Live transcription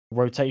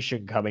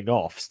rotation coming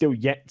off, still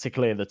yet to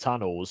clear the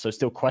tunnels, so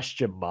still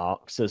question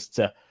marks as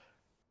to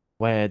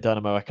where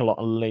Dynamo Ecolot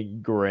are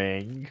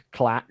lingering.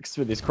 Clax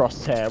with his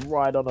crosshair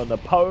right on an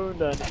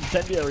opponent.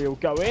 Incendiary will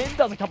go in,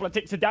 does a couple of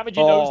ticks of damage,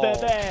 he knows they're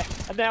there,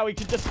 and now he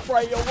can just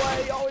spray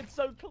away. Oh, it's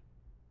so close.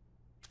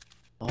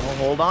 Oh,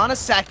 hold on a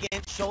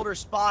second. Shoulder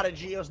spotted.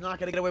 Gio's not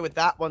going to get away with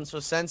that one, so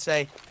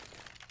Sensei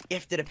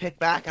gifted a pick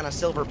back on a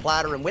silver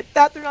platter, and with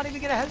that, they're not even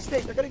going to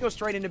hesitate. They're going to go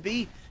straight into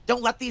B.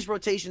 Don't let these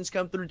rotations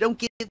come through. Don't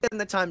give them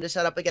the time to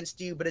set up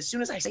against you, but as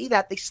soon as I say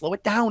that, they slow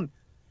it down.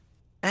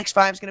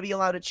 X5 is going to be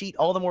allowed to cheat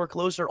all the more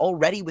closer,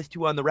 already with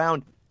 2 on the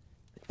round.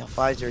 Now,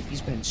 FaZe,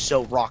 he's been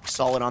so rock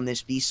solid on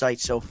this B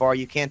site so far.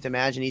 You can't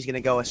imagine he's going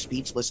to go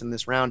speechless in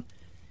this round.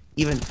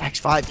 Even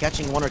X5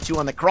 catching 1 or 2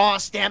 on the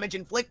cross. Damage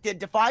inflicted.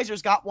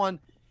 Defizer's got one.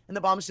 And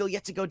the bomb's still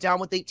yet to go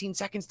down with 18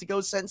 seconds to go.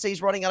 Sensei's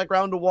running out of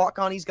ground to walk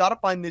on. He's got to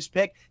find this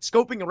pick.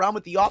 Scoping around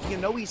with the op. You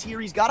know he's here.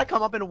 He's got to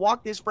come up and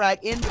walk this frag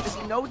in. But does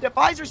he know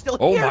Defizer's still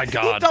here? Oh my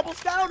god. He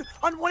doubles down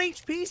on 1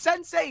 HP.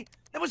 Sensei.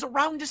 That was a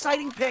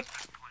round-deciding pick.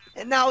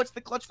 And now it's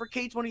the clutch for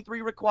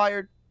K23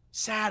 required.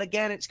 Sad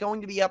again. It's going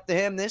to be up to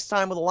him. This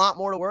time with a lot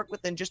more to work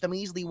with than just a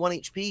measly 1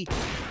 HP.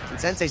 And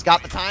Sensei's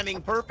got the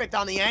timing perfect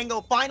on the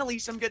angle. Finally,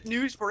 some good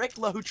news for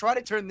Ikla, who tried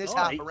to turn this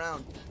half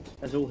around.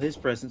 Has all his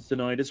presence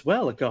denied as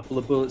well. A couple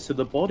of bullets to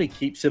the body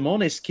keeps him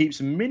honest,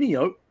 keeps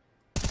Minio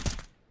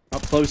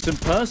up close and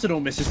personal.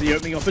 Misses the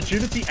opening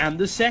opportunity, and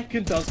the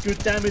second does good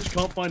damage.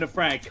 Can't find a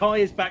frag. Kai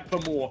is back for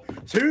more.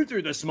 2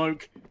 through the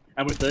smoke.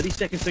 And with 30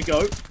 seconds to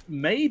go,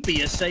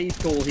 maybe a save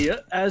call here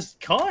as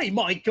Kai,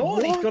 my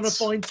god, he's going to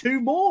find 2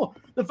 more.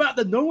 The fact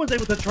that no one's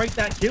able to trade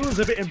that kill is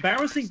a bit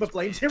embarrassing for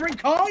Flames here, and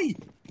Kai,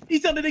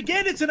 he's done it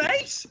again. It's an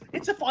ace.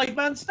 It's a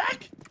 5-man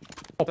stack.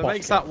 That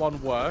makes that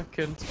one work,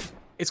 and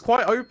it's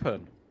quite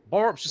open.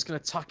 Borop's just going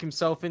to tuck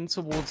himself in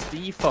towards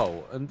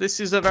default, and this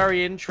is a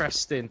very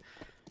interesting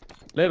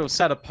little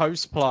set of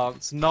post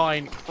plants.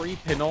 9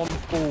 creeping on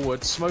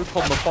forward. Smoke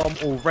on the bomb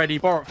already.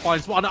 Borop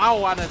finds 1.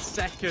 Oh, and a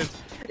second.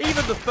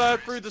 Even the 3rd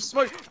through the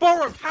smoke.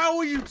 Borop, how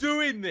are you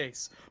doing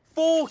this?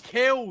 4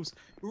 kills.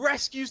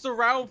 Rescues the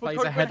round for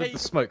Plays ahead of the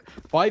smoke.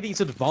 By these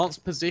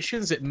advanced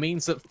positions, it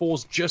means that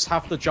 4s just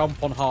have to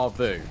jump on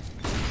Harvu.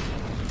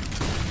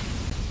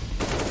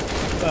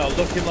 Well,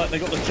 looking like they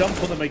got the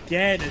jump on them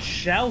again as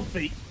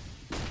Shelfie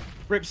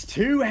rips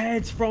 2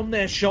 heads from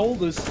their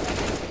shoulders.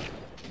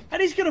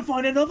 And he's going to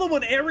find another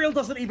one. Ariel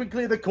doesn't even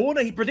clear the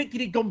corner. He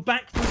predicted he'd gone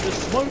back through the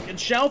smoke. And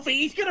Shelfie,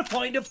 he's going to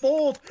find a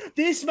 4th.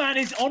 This man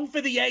is on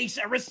for the ace.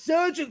 A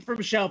resurgence from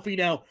Shelfie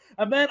now.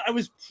 A man I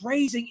was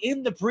praising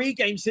in the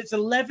pregame since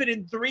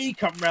 11-3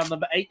 come round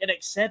number 8 and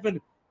X7.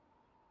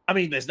 I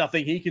mean, there's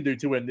nothing he can do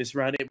to win this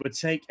round. It would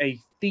take a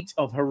feat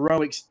of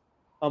heroics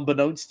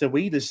unbeknownst to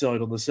either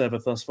side on the server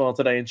thus far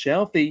today. And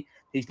Shelfie,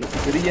 he's looking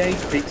for the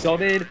ace. Peeks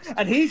on in.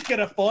 And he's going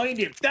to find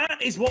him.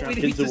 That is what we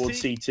need to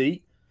see.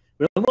 CT.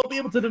 We'll not be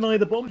able to deny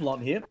the bomb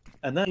plant here,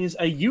 and that is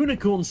a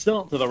unicorn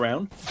start to the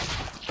round.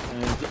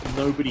 And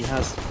nobody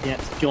has yet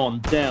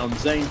gone down.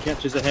 Zane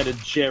catches ahead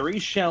of Jerry.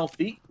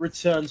 Shelfie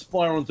returns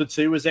fire onto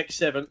 2 as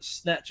X7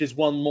 snatches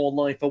 1 more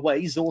life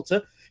away.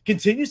 Zorta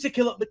continues to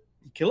fill up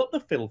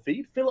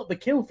the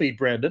kill feed,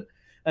 Brandon,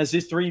 as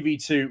this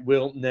 3v2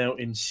 will now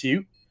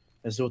ensue.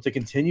 As Zorta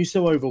continues to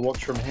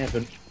overwatch from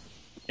heaven.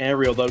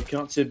 Ariel, though,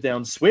 cuts him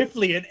down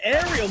swiftly, and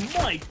Ariel,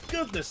 my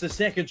goodness, the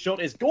second shot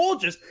is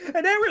gorgeous,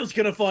 and Ariel's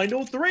going to find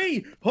all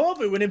 3.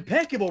 Harvu, an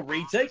impeccable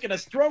retake and a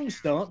strong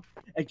start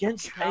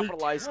against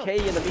Capitalize. K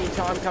in the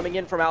meantime coming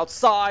in from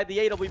outside. The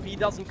AWP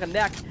doesn't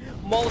connect.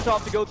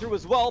 Molotov to go through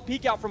as well.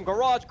 Peek out from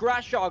Garage.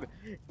 Grashog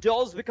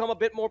does become a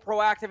bit more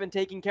proactive in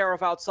taking care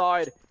of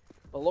outside,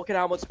 but look at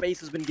how much space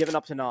has been given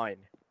up to 9.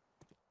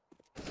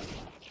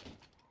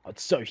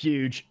 That's so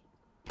huge.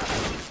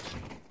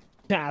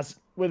 Taz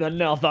with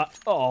another.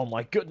 Oh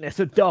my goodness,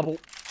 a double.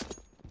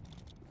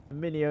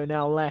 Minio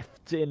now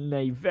left in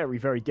a very,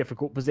 very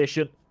difficult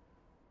position.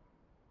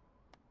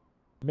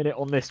 Minute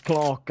on this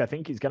clock. I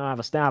think he's going to have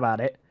a stab at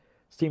it.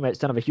 His teammates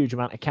don't have a huge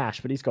amount of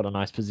cash, but he's got a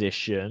nice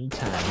position.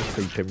 Taz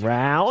creeping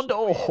round.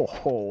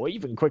 Oh,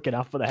 even quick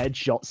enough for the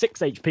headshot. 6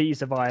 HP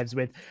survives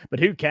with, but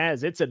who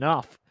cares? It's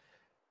enough.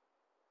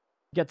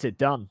 Gets it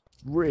done.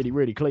 Really,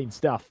 really clean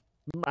stuff.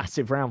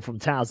 Massive round from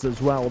Taz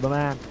as well, the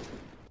man.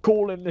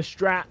 Calling the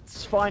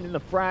strats, finding the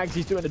frags.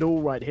 He's doing it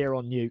all right here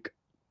on Nuke.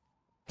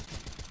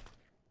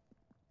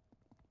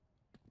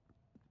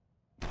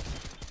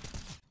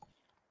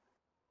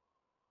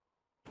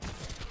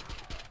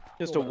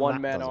 Just a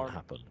one-man arm.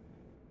 Happen.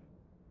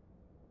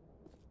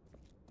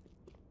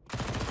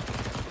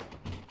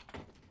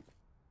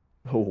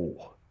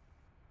 Oh.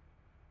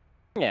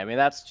 Yeah, I mean,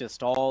 that's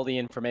just all the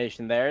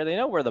information there. They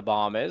know where the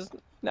bomb is.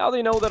 Now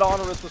they know that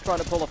Honorous was trying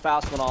to pull a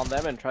fast one on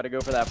them and try to go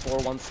for that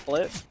 4-1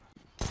 split.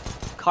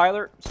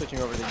 Kyler switching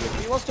over to the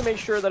UAV. He wants to make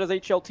sure that his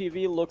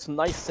HLTV looks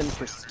nice and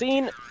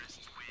pristine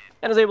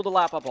and is able to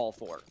lap up all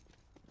 4.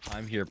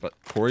 I'm here, but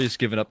Corey's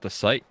given up the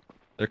site.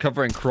 They're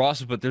covering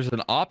crosses, but there's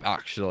an op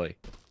actually.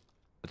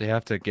 But they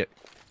have to get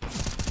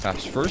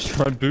fast first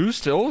run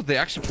boost. Oh, they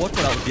actually plucked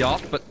it out with the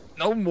op, but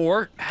no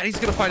more. Maddie's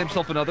gonna find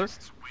himself another.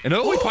 And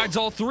he finds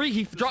all three.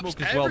 He drops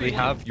as well. They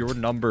have your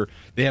number.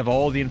 They have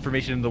all the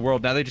information in the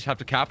world. Now they just have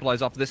to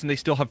capitalize off of this, and they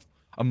still have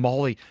a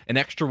molly, an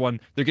extra one.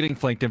 They're getting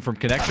flanked in from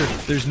connector.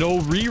 There's no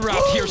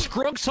reroute here.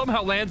 Scruggs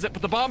somehow lands it,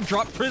 but the bomb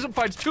dropped. Prism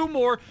finds 2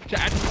 more to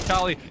add to the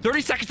tally.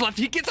 30 seconds left.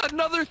 He gets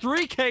another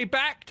 3K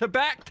back to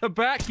back to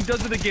back. He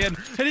does it again,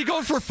 and he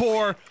goes for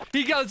 4.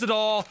 He does it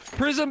all.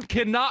 Prism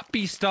cannot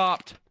be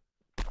stopped.